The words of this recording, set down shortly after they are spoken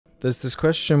There's this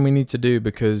question we need to do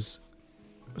because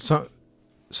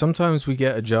sometimes we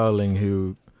get a jarling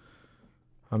who,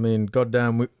 I mean,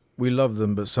 goddamn, we love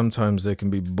them, but sometimes they can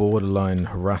be borderline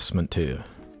harassment here.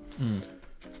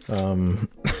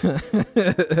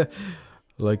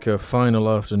 Like a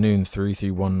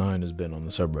Final-Afternoon3319 has been on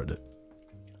the subreddit.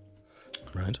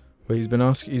 Right. But he's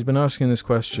been asking this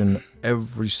question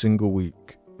every single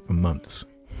week for months.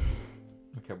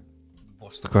 Okay,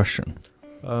 what's the question?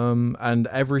 And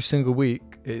every single week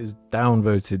it is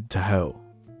downvoted to hell.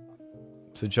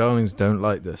 So jarlings don't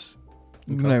like this.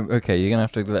 Okay. No, okay, you're gonna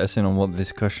have to let us in on what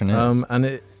this question is.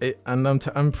 And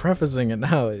I'm prefacing it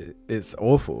now. It's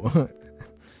awful.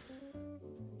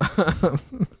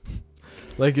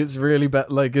 Like it's really bad.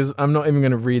 Like I'm not even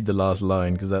gonna read the last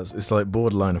line because it's like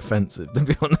borderline offensive, to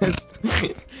be honest.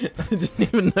 I didn't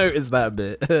even notice that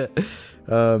bit.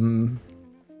 So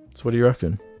what do you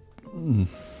reckon?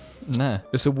 Nah.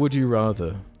 It's a would you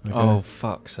rather. Okay? Oh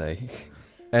fuck's sake.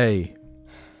 A.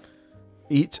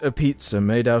 Eat a pizza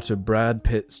made out of Brad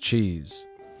Pitt's cheese.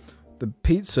 The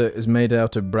pizza is made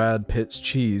out of Brad Pitt's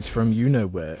cheese from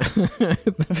you-know-where.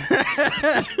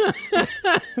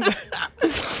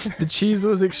 The cheese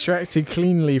was extracted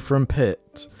cleanly from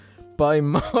Pitt by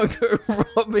Margot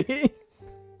Robbie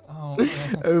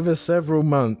over several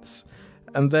months,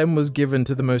 and then was given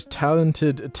to the most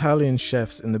talented Italian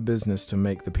chefs in the business to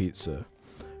make the pizza.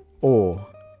 Or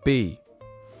B.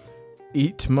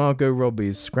 Eat Margot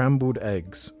Robbie's scrambled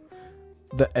eggs.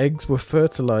 The eggs were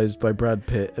fertilized by Brad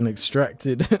Pitt and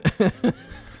extracted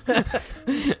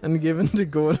and given to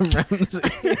Gordon Ramsay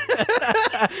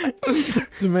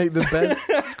to make the best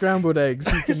scrambled eggs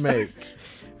he can make.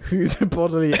 Whose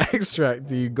bodily extract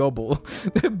do you gobble?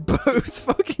 They're both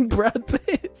fucking Brad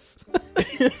Pitts.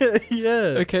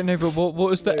 Yeah. Okay, no, but what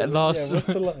was the last... Yeah, what's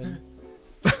the line?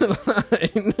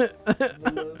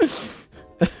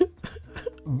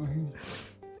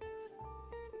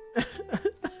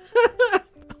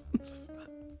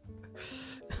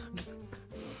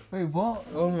 Wait, what?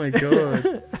 Oh my god.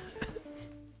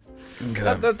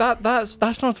 Okay.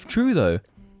 That's not true though.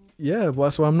 Yeah, well,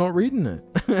 that's why I'm not reading it.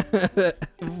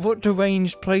 What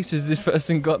deranged place has this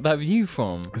person got that view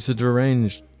from? It's a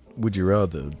deranged would you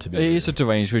rather, to be It is a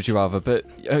deranged would you rather, but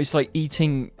it's like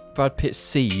eating Brad Pitt's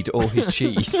seed or his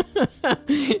cheese. Yeah,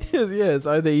 it's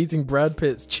either eating Brad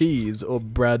Pitt's cheese or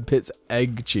Brad Pitt's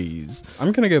egg cheese.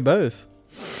 I'm gonna go both.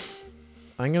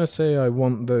 I'm gonna say I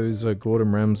want those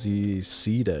Gordon Ramsay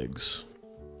seed eggs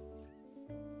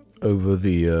over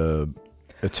the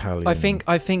Italian. I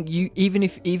think you even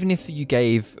if you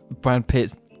gave Brad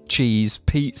Pitt's cheese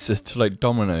pizza to like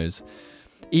Domino's,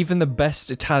 even the best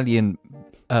Italian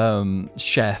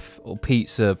chef or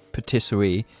pizza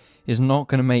patisserie is not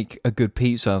going to make a good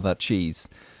pizza out of that cheese.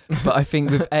 But I think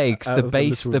with eggs, the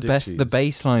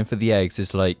baseline for the eggs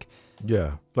is like,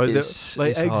 yeah, like eggs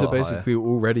are basically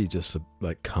already just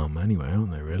like cum anyway,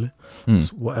 aren't they? Really?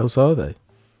 What else are they?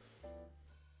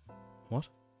 What?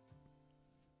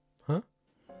 Huh?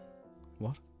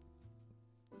 What?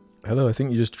 Hello, I think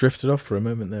you just drifted off for a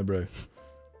moment there, bro.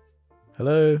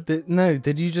 Hello? No,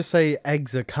 did you just say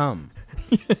eggs are cum?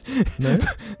 No?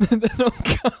 They're not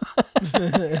cum.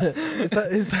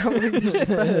 Is that what you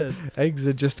said? Eggs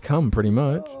are just cum, pretty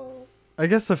much. I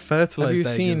guess a fertilized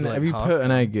egg is like have you put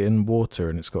an egg in water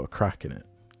and it's got a crack in it?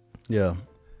 Yeah.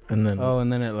 And then... Oh,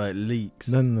 and then it like leaks.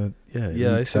 Then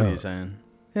yeah, I see what you're saying.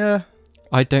 Yeah.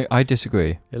 I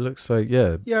disagree. It looks like,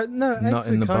 yeah. Yeah, no, eggs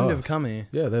are kind of cummy.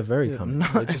 Yeah, they're very cummy.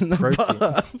 Not just in the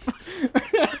bath.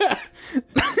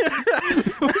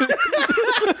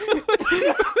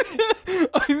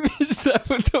 I missed that.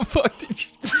 What the fuck did you...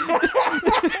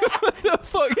 What the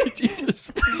fuck did you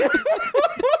just...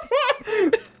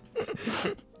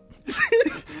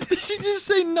 Did you just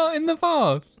say nut in the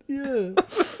bath? Yeah.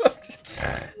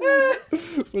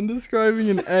 When describing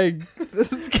an egg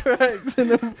that's cracked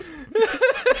in a...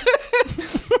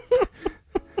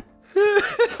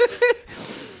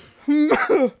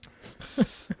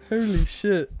 Holy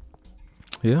shit.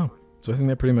 Yeah. So I think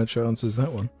that pretty much answers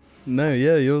that one. No,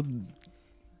 yeah, you're...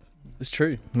 It's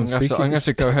true. I'm going to have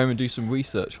to go home and do some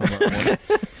research on that one.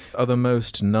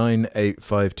 Othermost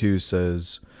 9852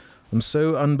 says, I'm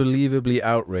so unbelievably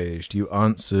outraged you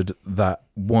answered that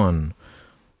one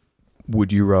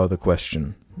would you rather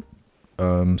question.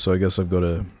 So I guess I've got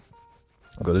to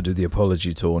do the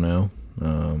apology tour now.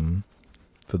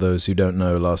 For those who don't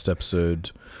know, last episode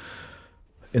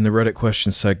in the Reddit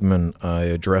question segment, I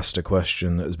addressed a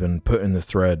question that has been put in the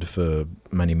thread for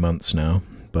many months now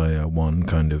by one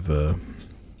kind of, I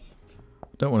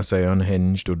don't want to say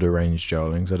unhinged or deranged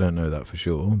jarlings, I don't know that for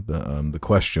sure, but the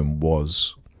question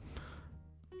was,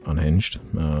 unhinged.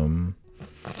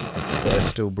 But I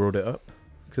still brought it up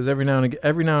because every now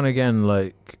and again,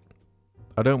 like,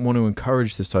 I don't want to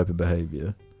encourage this type of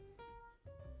behavior,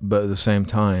 but at the same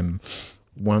time,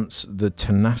 once the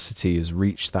tenacity has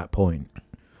reached that point,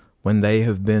 when they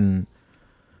have been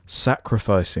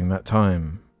sacrificing that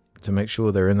time to make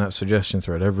sure they're in that suggestion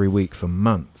thread every week for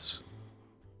months,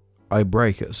 I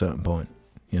break at a certain point,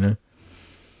 you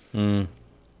know?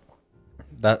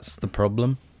 That's the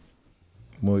problem.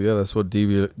 Well, yeah, that's what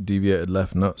Deviated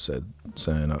Left Nut said,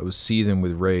 saying I was seething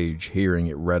with rage hearing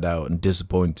it read out and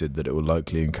disappointed that it would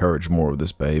likely encourage more of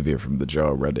this behavior from the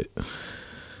Jar Reddit.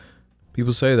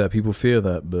 People say that, people fear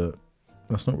that, but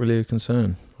that's not really a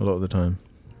concern a lot of the time.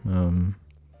 I'm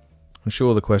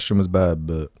sure the question was bad,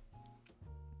 but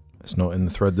it's not in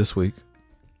the thread this week.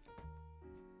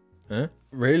 Huh?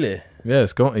 Really? Yeah,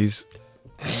 it's gone. He's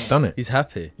done it. He's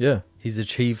happy. Yeah. He's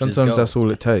achieved Sometimes his goal. that's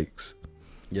all it takes.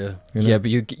 Yeah. You know? Yeah,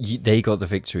 but they got the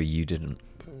victory, you didn't.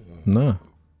 No.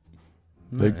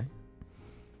 No.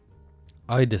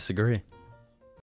 I disagree.